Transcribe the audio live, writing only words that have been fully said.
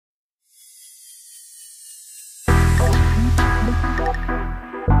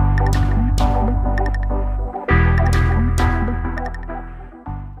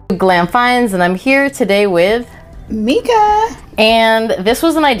Glam Finds, and I'm here today with Mika. And this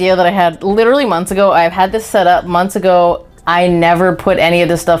was an idea that I had literally months ago. I've had this set up months ago. I never put any of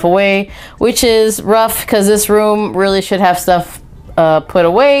this stuff away, which is rough because this room really should have stuff put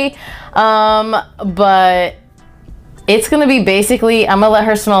away. But it's gonna be basically, I'm gonna let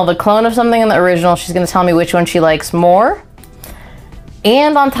her smell the clone of something in the original. She's gonna tell me which one she likes more.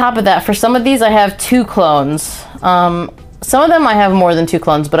 And on top of that, for some of these I have 2 clones. Some of them I have more than 2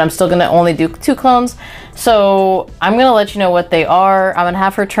 clones, but I'm still gonna only do 2 clones. So I'm gonna let you know what they are. I'm gonna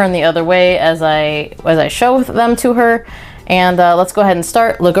have her turn the other way as I show them to her. And let's go ahead and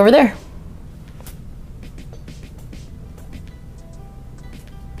start. Look over there.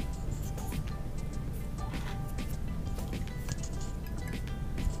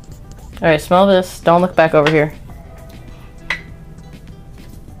 All right, smell this. Don't look back over here.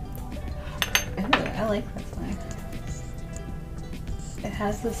 Ooh, I like this one. It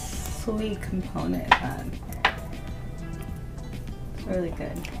has this sweet component that it's really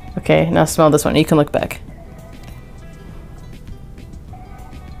good. Okay, now smell this one. You can look back.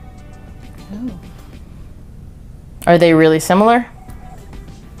 Ooh. Are they really similar?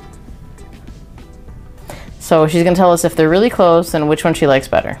 So she's gonna tell us if they're really close and which one she likes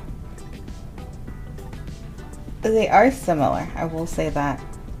better. They are similar, I will say that.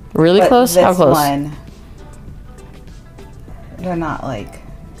 Really but close? How close? One, they're not like,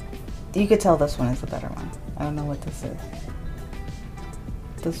 you could tell this one is the better one. I don't know what this is.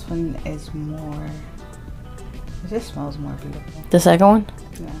 This one is more, it just smells more beautiful. The second one?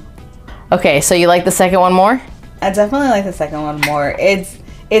 Yeah. Okay, so you like the second one more? I definitely like the second one more. It's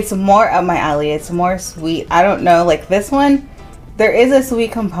more up my alley. It's more sweet. I don't know, like this one, there is a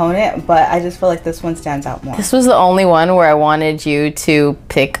sweet component, but I just feel like this one stands out more. This was the only one where I wanted you to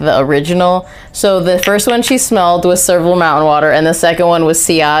pick the original. So the first one she smelled was Silver Mountain Water, and the second one was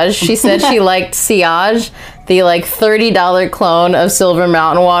Sillage. She said she liked Sillage, the like $30 clone of Silver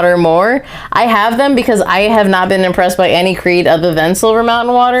Mountain Water more. I have them because I have not been impressed by any creed other than Silver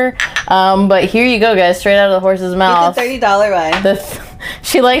Mountain Water. But here you go, guys, straight out of the horse's mouth. It's a $30 one.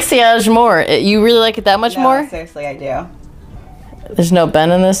 She likes Sillage more. You really like it that much more? Seriously, I do. There's no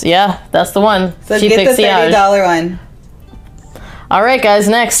Ben in this? Yeah, that's the one. So she get picked the $30 one. All right, guys,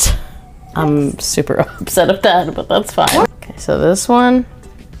 next. I'm super upset at that, but that's fine. Okay, so this one.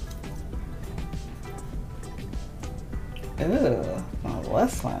 Ooh, well,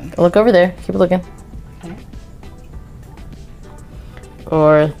 this one. Look over there. Keep looking. Okay.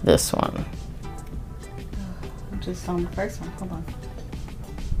 Or this one. I'm just on the first one. Hold on.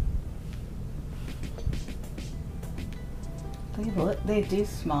 They do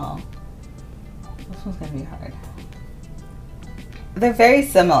smell. This one's gonna be hard. They're very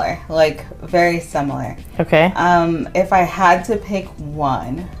similar, like very similar. Okay. If I had to pick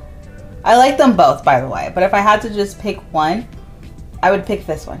one, I like them both, by the way. But if I had to just pick one, I would pick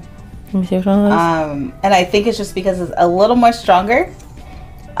this one. Let me see which one it is. And I think it's just because it's a little more stronger.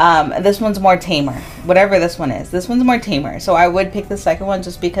 This one's more tamer. Whatever this one is, this one's more tamer. So I would pick the second one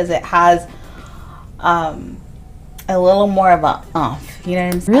just because it has a little more of a umph, you know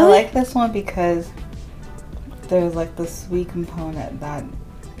what I'm saying? Really? I like this one because there's like the sweet component that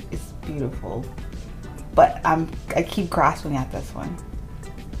is beautiful, but I keep grasping at this one.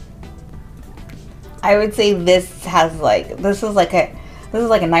 I would say this has like, this is like a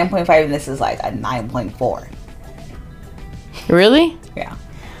 9.5 and this is like a 9.4. Really? Yeah.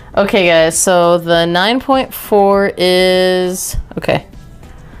 Okay, guys, so the 9.4 is, okay.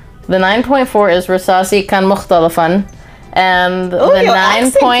 The 9.4 is Rasasi Kan Mukhtalafan, and the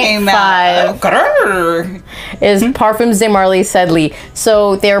 9.5 is Parfums de Marly Sedley.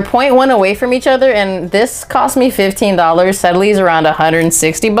 So they're 0.1 away from each other, and this cost me $15. Sedley's around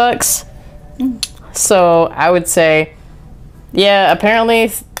 160 bucks. So I would say, yeah, apparently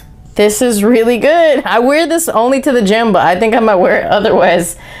this is really good. I wear this only to the gym, but I think I might wear it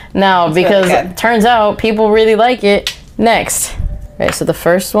otherwise now. That's because really it turns out people really like it. Next. Okay, so the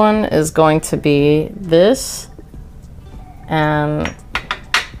first one is going to be this, and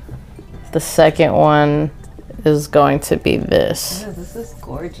the second one is going to be this. Oh, this is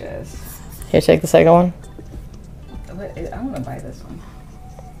gorgeous. Here, check the second one. I want to buy this one.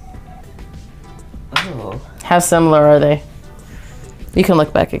 Oh. How similar are they? You can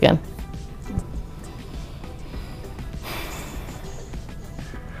look back again.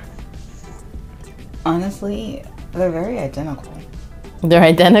 Honestly, they're very identical. They're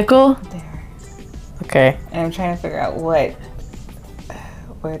identical? There. Okay. And I'm trying to figure out where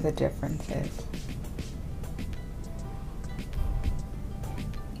the difference is.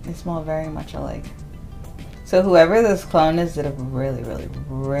 They smell very much alike. So whoever this clone is did a really, really,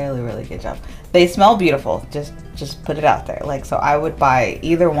 really, really good job. They smell beautiful. Just put it out there. Like, so I would buy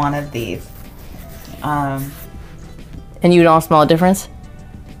either one of these. And you don't smell a difference?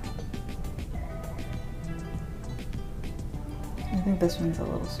 I think this one's a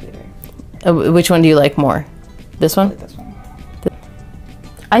little sweeter. Which one do you like more? This one? This one.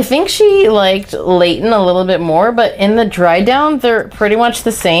 I think she liked Layton a little bit more, but in the dry down, they're pretty much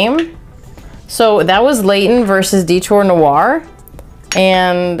the same. So that was Layton versus Detour Noir.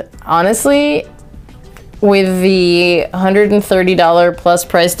 And honestly, with the $130 plus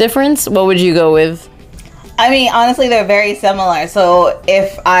price difference, what would you go with? I mean, honestly, they're very similar. So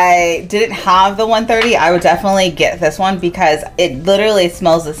if I didn't have the 130, I would definitely get this one because it literally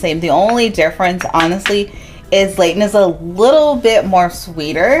smells the same. The only difference, honestly, is Layton is a little bit more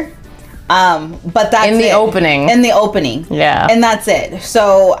sweeter. But that's in the opening. In the opening. Yeah. And that's it.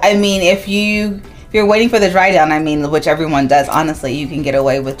 So, I mean, if you're waiting for the dry down, I mean, which everyone does, honestly, you can get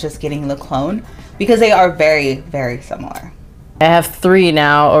away with just getting the clone because they are very, very similar. I have 3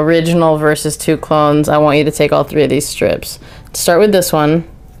 now, original versus 2 clones. I want you to take all 3 of these strips. Start with this one.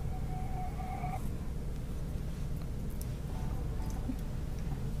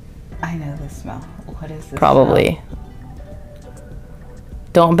 I know the smell. What is this? Probably. Smell?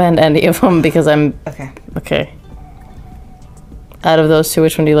 Don't bend any of them because I'm... Okay. Okay. Out of those 2,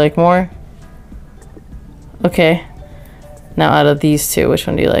 which one do you like more? Okay. Now out of these 2, which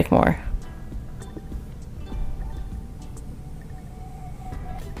one do you like more?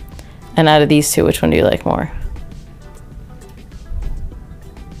 And out of these 2, which one do you like more?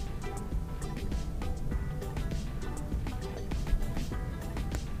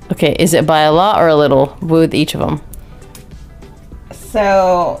 Okay, is it by a lot or a little with each of them?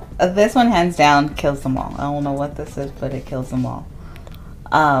 So this one hands down kills them all. I don't know what this is, but it kills them all.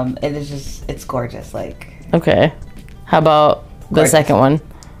 It is just, it's gorgeous. Like, okay, how about the second one?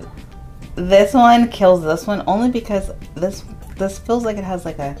 This one kills this one only because this feels like it has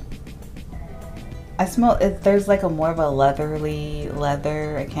like a, I smell it, there's like a more of a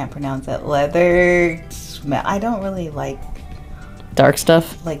leather, I can't pronounce it, leather smell. I don't really like dark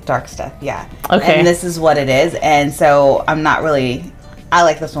stuff. Like dark stuff, yeah. Okay. And this is what it is, and so I'm not really, I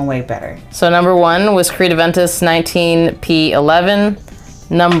like this one way better. So number 1 was Creed Aventus 19P11.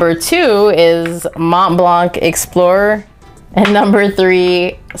 Number 2 is Mont Blanc Explorer. And number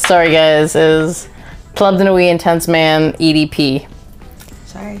 3, sorry guys, is Club de Nuit Intense Man EDP.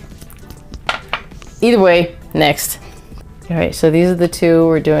 Sorry. Either way, next. All right, so these are the 2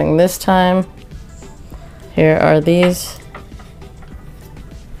 we're doing this time. Here are these.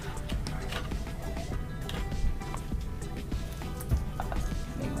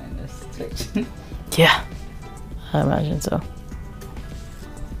 Yeah, I imagine so.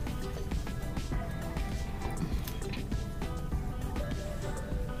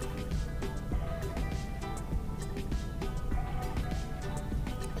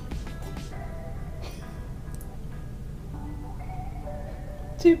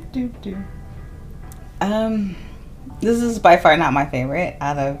 This is by far not my favorite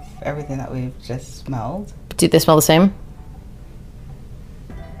out of everything that we've just smelled. Do they smell the same?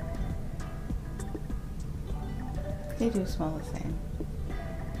 They do smell the same.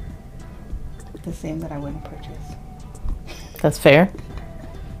 The same that I wouldn't purchase. That's fair.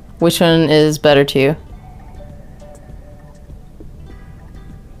 Which one is better to you?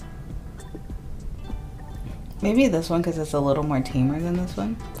 Maybe this one because it's a little more tamer than this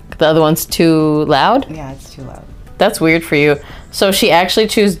one. The other one's too loud? Yeah, it's too loud. That's weird for you. So she actually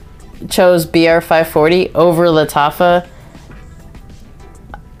chose BR540 over Lattafa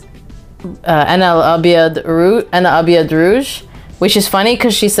and El Abiad Rouge, which is funny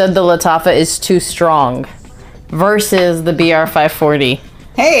because she said the Lattafa is too strong versus the BR540.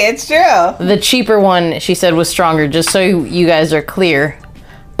 Hey, it's true. The cheaper one, she said, was stronger, just so you guys are clear.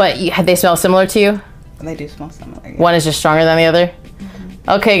 But they smell similar to you? They do smell similar. Yeah. One is just stronger than the other? Mm-hmm.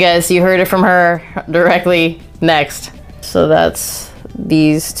 Okay, guys, you heard it from her directly. Next. So that's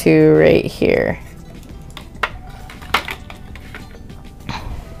these 2 right here.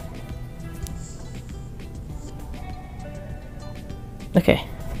 Okay,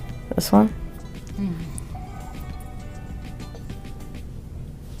 this one.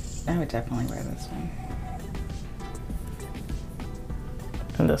 I would definitely wear this one.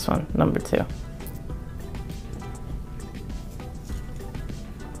 And this one, number 2.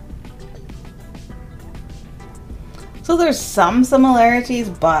 So there's some similarities,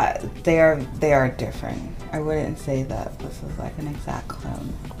 but they are different. I wouldn't say that this is like an exact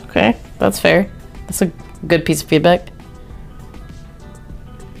clone. Okay, that's fair. That's a good piece of feedback.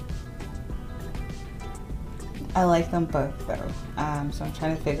 I like them both though. So I'm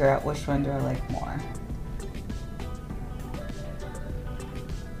trying to figure out which one do I like more.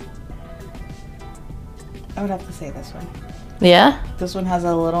 I would have to say this one. Yeah? This one has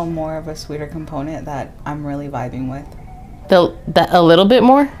a little more of a sweeter component that I'm really vibing with. That a little bit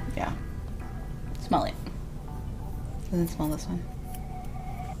more? Yeah. Smell it. Doesn't smell this one.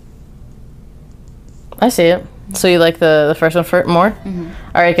 I see it. So you like the first one more?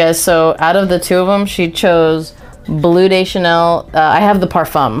 All right, guys. So out of the two of them, she chose Bleu de Chanel. I have the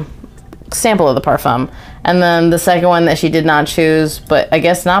Parfum, sample of the Parfum. And then the second one that she did not choose, but I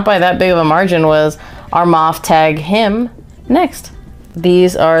guess not by that big of a margin, was Armaf Tag Him next.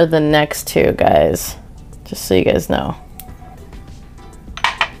 These are the next two, guys. Just so you guys know.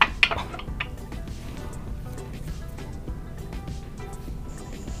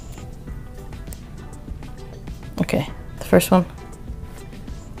 Okay, the first one.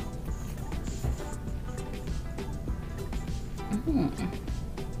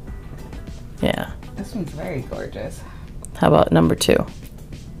 Yeah. This one's very gorgeous. How about number two?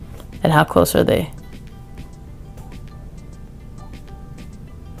 And how close are they?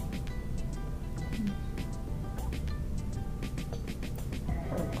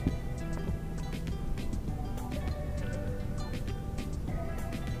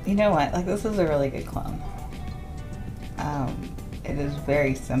 You know what? Like, this is a really good clone. It is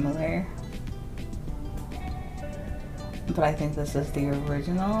very similar, but I think this is the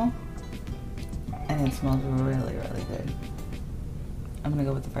original, and it smells really, really good. I'm gonna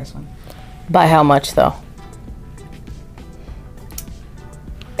go with the first one. By how much, though?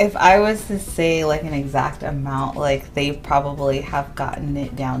 If I was to say like an exact amount, like they probably have gotten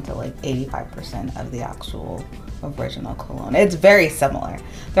it down to like 85% of the actual original cologne. It's very similar.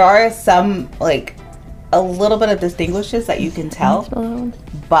 There are some like a little bit of distinguishes that you can tell,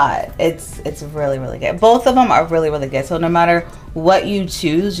 but it's really, really good. Both of them are really, really good. So no matter what you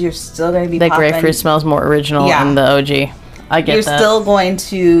choose, you're still going to be that grapefruit smells more original than the OG. I get You're that. still going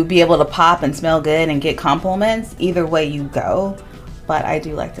to be able to pop and smell good and get compliments either way you go. But I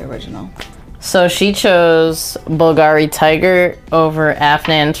do like the original. So she chose Bulgari Tiger over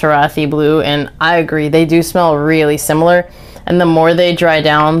Afnan Tarathi Blue, and I agree. They do smell really similar. And the more they dry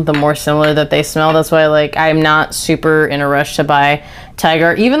down, the more similar that they smell. That's why, like, I'm not super in a rush to buy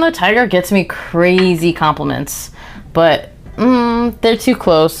Tiger, even though Tiger gets me crazy compliments. But they're too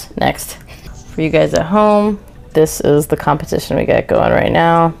close. Next, for you guys at home, this is the competition we got going right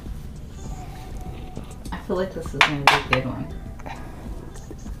now. I feel like this is going to be a good one.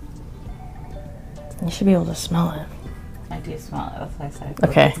 You should be able to smell it. I do smell it. That's why I said I feel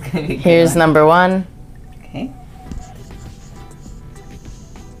okay. like it's gonna be a good Here's one. number one. Okay.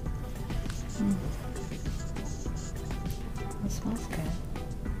 It smells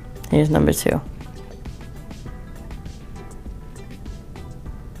good. Here's number two.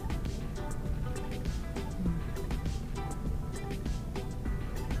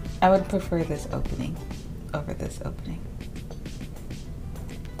 I would prefer this opening over this opening.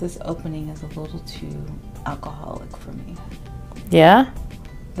 This opening is a little too alcoholic for me. Yeah?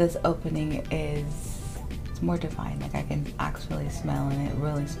 This opening it's more divine. Like I can actually smell, and it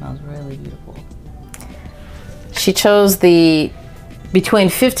really smells really beautiful. She chose the between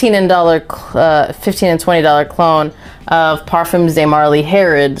 $15 and $20 clone of Parfums de Marly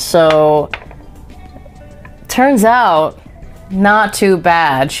Herod. So turns out not too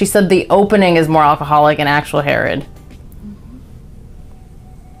bad. She said the opening is more alcoholic and actual Herod.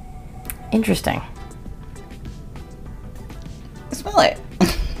 Interesting. Smell it.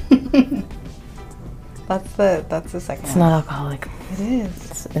 That's the second It's one. not alcoholic. It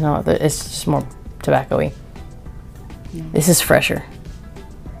is. It's just more tobacco-y. This is fresher.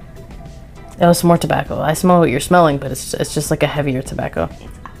 Oh, it's more tobacco. I smell what you're smelling, but it's just like a heavier tobacco.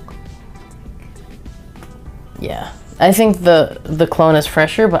 Yeah. I think the clone is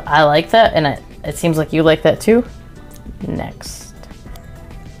fresher, but I like that, and it seems like you like that too. Next.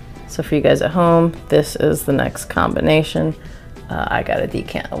 So for you guys at home, this is the next combination. I got a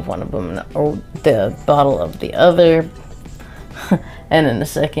decant of one of them, or the bottle of the other. And in a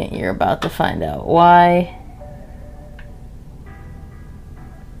second, you're about to find out why.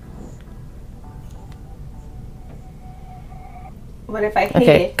 What if I hate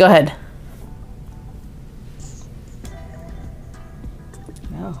Okay, it? go ahead.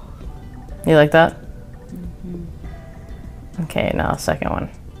 No. You like that? Okay, now second one.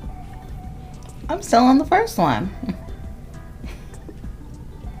 I'm still on the first one.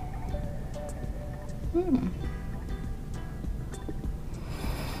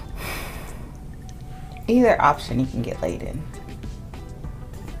 Either option you can get laid in.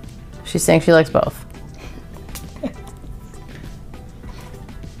 She's saying she likes both.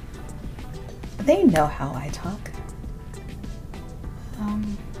 They know how I talk.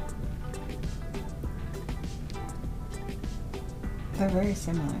 They're very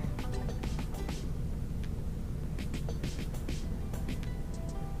similar.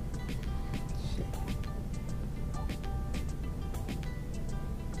 Shit.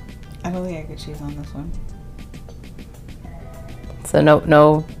 I don't think I could choose on this one. So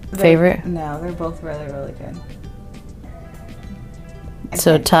no favorite? No, they're both really, really good.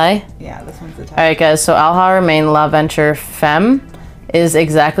 So tie? Yeah, this one's the tie. Alright guys, so Al Haramain La Venture Femme is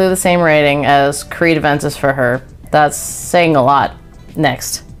exactly the same rating as Creed Aventus for her. That's saying a lot.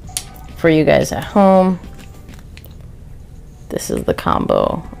 Next, for you guys at home, this is the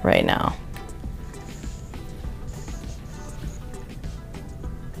combo right now.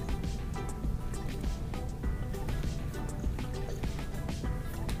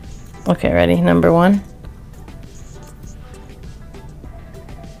 Okay, ready? Number one.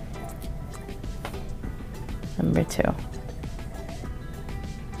 Number two.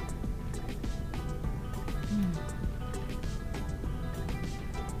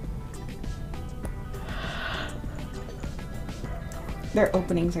 Their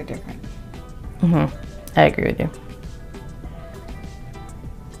openings are different. I agree with you.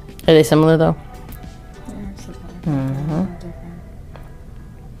 Are they similar though? They're similar. They're different.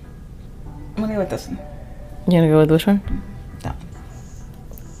 I'm gonna go with this one. You gonna go with which one? That one.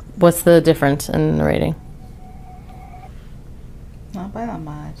 What's the difference in the rating? Not by that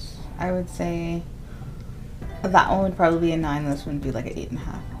much. I would say that one would probably be a 9. This one would be like an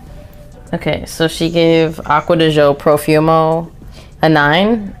 8.5. Okay, so she gave Acqua di Gio Profumo a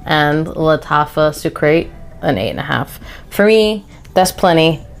 9 and Latafa Sucrate an 8.5. For me, that's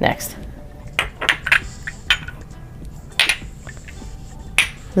plenty. Next.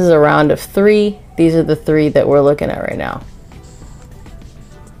 This is a round of 3. These are the 3 that we're looking at right now.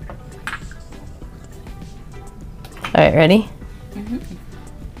 Alright, ready?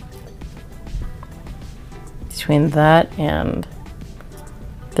 Between that and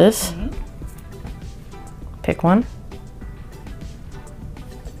this, pick one.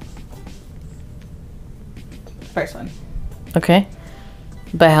 First one. Okay.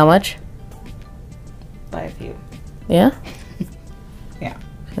 By how much? By a few. Yeah? Yeah.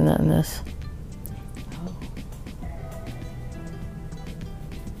 And that and this. Oh.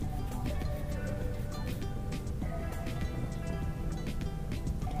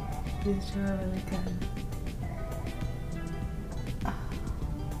 These two are really good.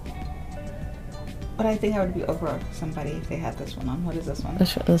 But I think I would be over somebody if they had this one on. What is this one?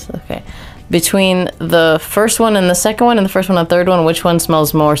 This, okay. Between the first one and the second one and the first one and third one, which one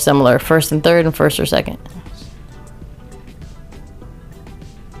smells more similar? First and third and first or second?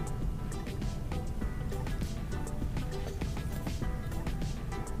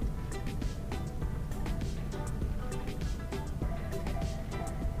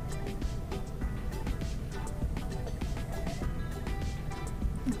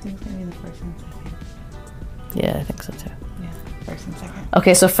 I think it's gonna be the first and second. Yeah, I think so too. Yeah, first and second.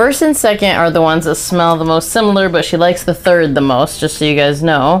 Okay, so first and second are the ones that smell the most similar, but she likes the third the most, just so you guys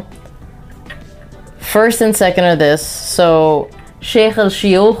know. First and second are this. So Sheikh El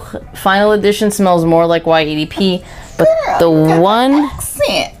Shioukh Final Edition smells more like YEDP, but the one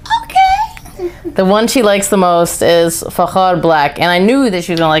Accent. Okay. the one she likes the most is Fakhar Black, and I knew that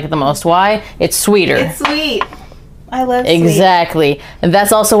she was gonna like it the most. Why? It's sweeter. It's sweet. I love sweet. Exactly, and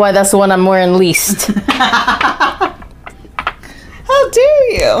that's also why that's the one I'm wearing least. How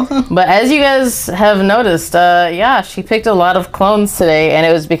dare you? But as you guys have noticed, yeah, she picked a lot of clones today, and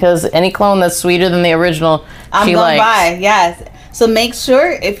it was because any clone that's sweeter than the original, she likes. Buy, yes. So make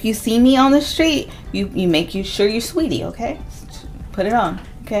sure if you see me on the street, you make sure you're sweetie, okay? Put it on,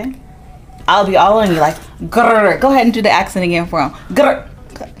 okay? I'll be all on you like, grrr. Go ahead and do the accent again for him. Grrr.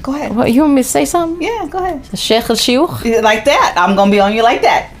 Go ahead. What, you want me to say something? Yeah, go ahead. Sheikh El Shioukh? Like that. I'm going to be on you like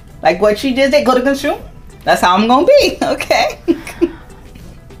that. Like what she did, they go to consume. That's how I'm going to be, okay?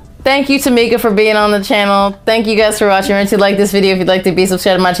 Thank you to Mika for being on the channel. Thank you guys for watching. Remember to like this video if you'd like to be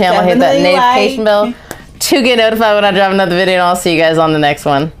subscribed to my channel. Definitely hit that notification bell to get notified when I drop another video, and I'll see you guys on the next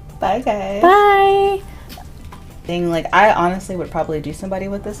one. Bye, guys. Bye. Thing, like, I honestly would probably do somebody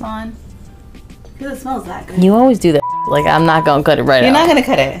with this on. Because it smells that good. You always do that. Like, I'm not going to cut it right out. You're not going to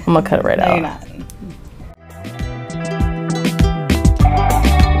cut it. I'm going to cut it right No, out. you're not.